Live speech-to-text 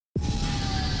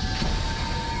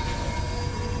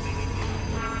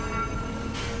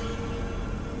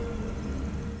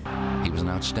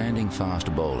outstanding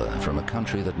fast bowler from a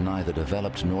country that neither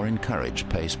developed nor encouraged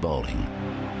pace bowling.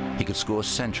 He could score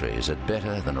centuries at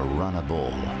better than a runner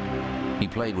ball. He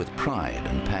played with pride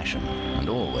and passion, and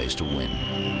always to win.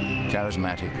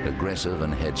 Charismatic, aggressive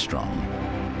and headstrong,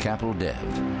 Kapil Dev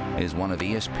is one of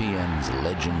ESPN's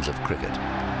legends of cricket.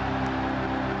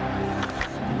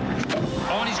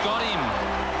 Oh, and he's got him.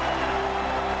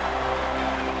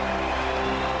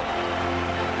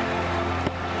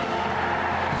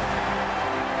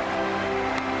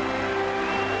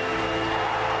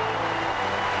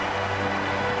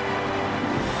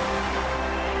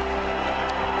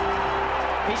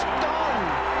 He's gone.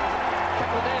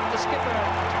 Kapil Dev, the skipper.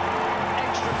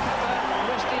 Extra cover.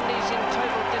 West Indies in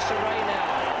total disarray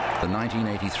now. The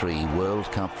 1983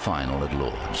 World Cup final at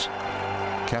Lord's.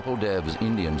 Kapil Dev's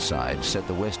Indian side set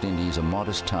the West Indies a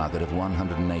modest target of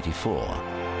 184.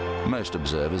 Most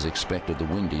observers expected the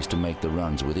Windies to make the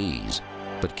runs with ease,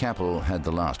 but Kapil had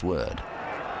the last word.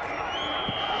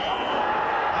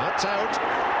 That's out.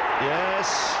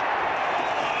 Yes.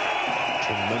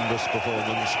 Tremendous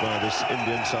performance by this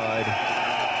Indian side.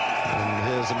 And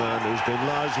here's a man who's been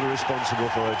largely responsible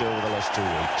for it over the last 2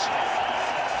 weeks.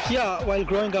 Yeah, while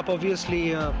growing up,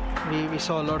 obviously, we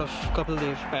saw a lot of Kapil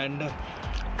Dev, and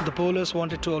the bowlers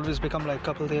wanted to always become like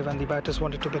Kapil Dev, and the batters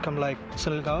wanted to become like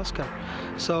Sunil Gavaskar.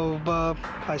 So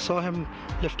I saw him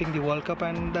lifting the World Cup,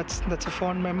 and that's a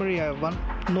fond memory.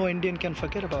 No Indian can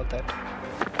forget about that.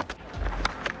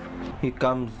 He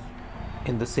comes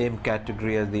in the same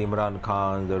category as the Imran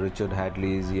Khan, the Richard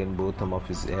Hadleys, Ian Botham of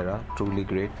his era. Truly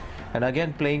great. And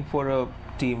again, playing for a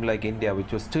team like India,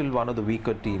 which was still one of the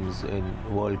weaker teams in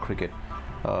world cricket.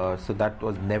 So that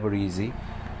was never easy.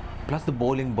 Plus the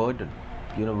bowling burden.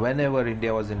 You know, whenever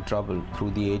India was in trouble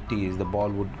through the 80s, the ball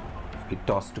would be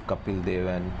tossed to Kapil Dev,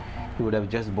 and he would have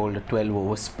just bowled a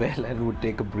 12-over spell and would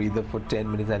take a breather for 10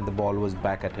 minutes, and the ball was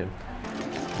back at him.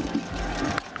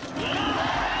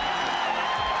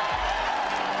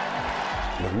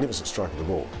 Magnificent strike of the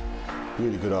ball,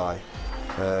 really good eye,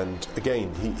 and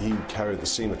again he carried the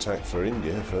seam attack for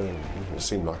India for it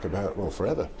seemed like about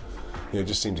forever. It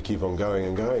just seemed to keep on going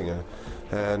and going,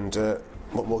 and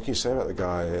what more can you say about the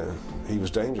guy? He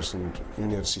was dangerous, and you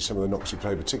only had to see some of the knocks he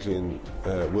played, particularly in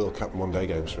World Cup and one-day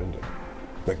games for India.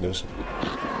 Magnificent.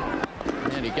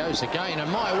 And he goes again,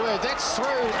 and my word, that's through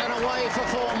and away for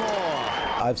 4 more.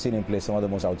 I've seen him play some of the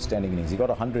most outstanding innings. He got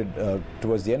 100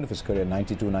 towards the end of his career,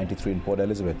 92-93 in Port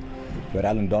Elizabeth, where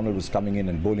Alan Donald was coming in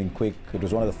and bowling quick. It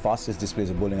was one of the fastest displays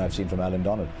of bowling I've seen from Alan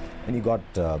Donald. And he got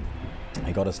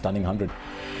a stunning 100.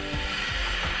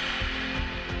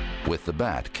 With the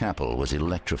bat, Kapil was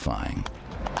electrifying.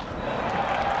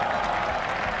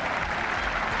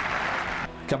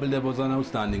 Kapil Dev was an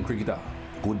outstanding cricketer.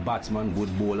 Good batsman,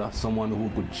 good bowler, someone who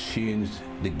could change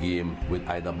the game with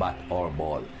either bat or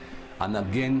ball. And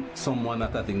again, someone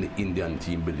that I think the Indian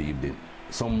team believed in.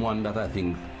 Someone that I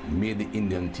think made the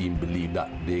Indian team believe that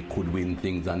they could win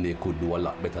things and they could do a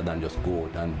lot better than just go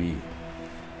out and be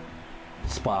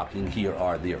sparkling here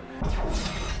or there.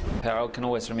 I can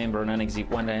always remember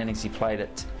one-day innings he played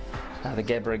at the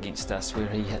Gabba against us, where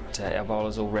he hit our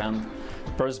bowlers all round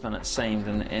Brisbane, it seemed,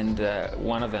 and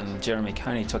one of them, Jeremy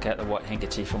Coney, took out the white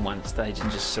handkerchief from one stage and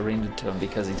just surrendered to him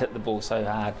because he'd hit the ball so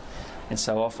hard and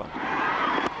so often.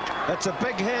 That's a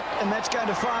big hit, and that's going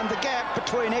to find the gap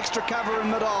between extra cover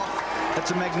and mid-off.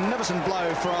 It's a magnificent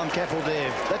blow from Kapil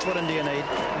Dev. That's what India need.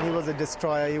 He was a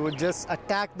destroyer. He would just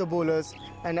attack the bowlers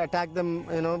and attack them,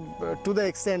 to the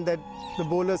extent that the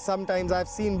bowlers, sometimes I've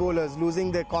seen bowlers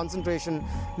losing their concentration,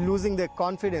 losing their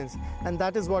confidence, and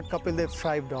that is what Kapil Dev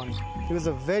thrived on. He was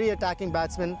a very attacking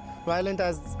batsman, violent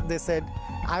as they said,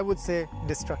 I would say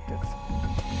destructive.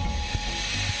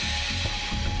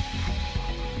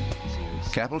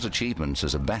 Kapil's achievements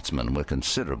as a batsman were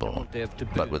considerable,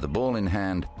 but with the ball in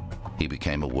hand, he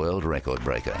became a world record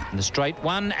breaker. And the straight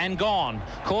one and gone.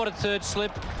 Caught at third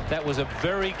slip. That was a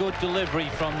very good delivery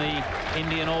from the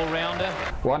Indian all-rounder.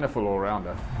 Wonderful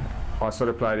all-rounder. I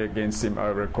sort of played against him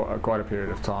over quite a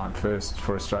period of time. First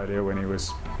for Australia when he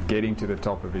was getting to the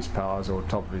top of his powers or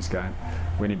top of his game,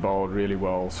 when he bowled really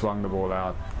well, swung the ball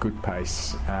out, good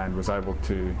pace, and was able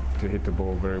to hit the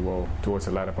ball very well towards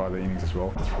the latter part of the innings as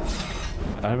well.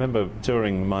 I remember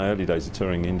during my early days of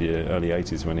touring India, early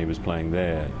 80s, when he was playing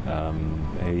there,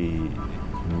 he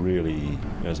really,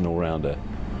 as an all-rounder,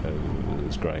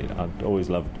 was great. I'd always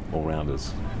loved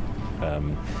all-rounders.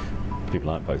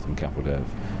 People like Botham, Kapil Dev,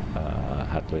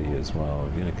 Hadley as well,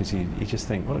 because you just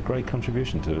think, what a great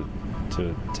contribution to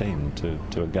a team,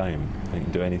 to a game. He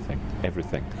can do anything,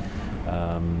 everything.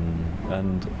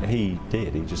 And he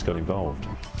did, he just got involved.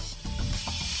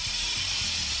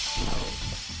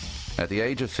 At the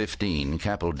age of 15,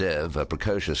 Kapil Dev, a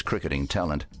precocious cricketing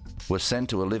talent, was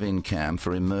sent to a live-in camp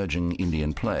for emerging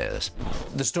Indian players.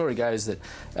 The story goes that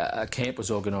a camp was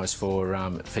organised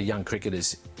for young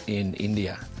cricketers in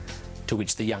India, to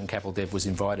which the young Kapil Dev was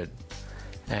invited.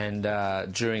 And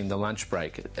during the lunch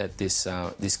break at this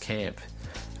camp,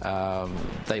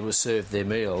 they were served their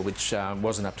meal, which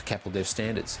wasn't up to Kapil Dev's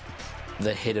standards.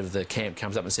 The head of the camp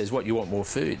comes up and says, "What, you want more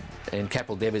food?" And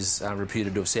Kapil Dev is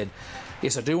reputed to have said,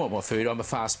 "Yes, I do want more food, I'm a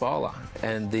fast bowler."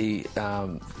 And the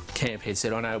camp head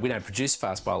said, "Oh no, we don't produce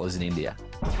fast bowlers in India."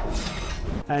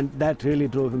 And that really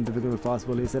drove him to become a fast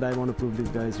bowler. He said, "I want to prove these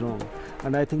guys wrong."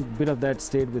 And I think a bit of that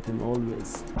stayed with him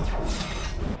always.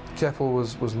 Kapil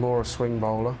was more a swing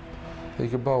bowler. He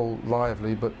could bowl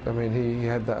lively, but I mean he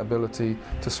had that ability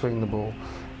to swing the ball,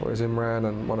 whereas Imran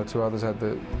and one or two others had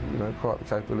the quite the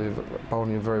capability of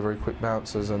bowling in very, very quick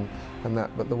bouncers and that.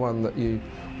 But the one that you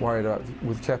worried about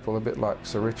with Kapil, a bit like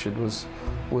Sir Richard, was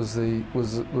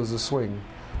the swing,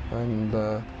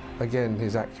 and again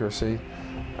his accuracy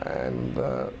and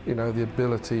the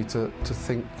ability to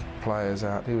think players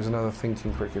out. He was another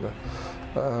thinking cricketer.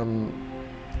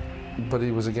 But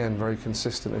he was again very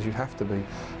consistent, as you have to be,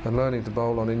 and learning to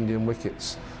bowl on Indian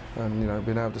wickets and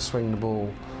being able to swing the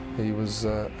ball. He was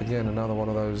again another one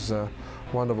of those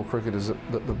wonderful cricketers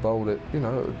that bowled it at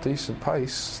a decent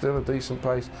pace, still a decent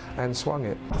pace, and swung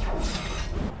it.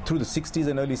 Through the 60s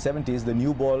and early 70s, the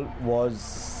new ball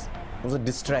was a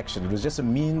distraction. It was just a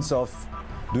means of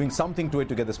doing something to it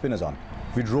to get the spinners on.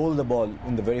 We'd roll the ball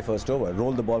in the very first over,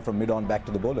 roll the ball from mid-on back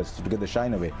to the bowlers to get the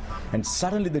shine away. And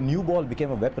suddenly the new ball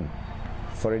became a weapon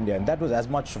for India. And that was as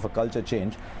much of a culture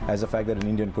change as the fact that an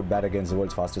Indian could bat against the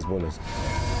world's fastest bowlers.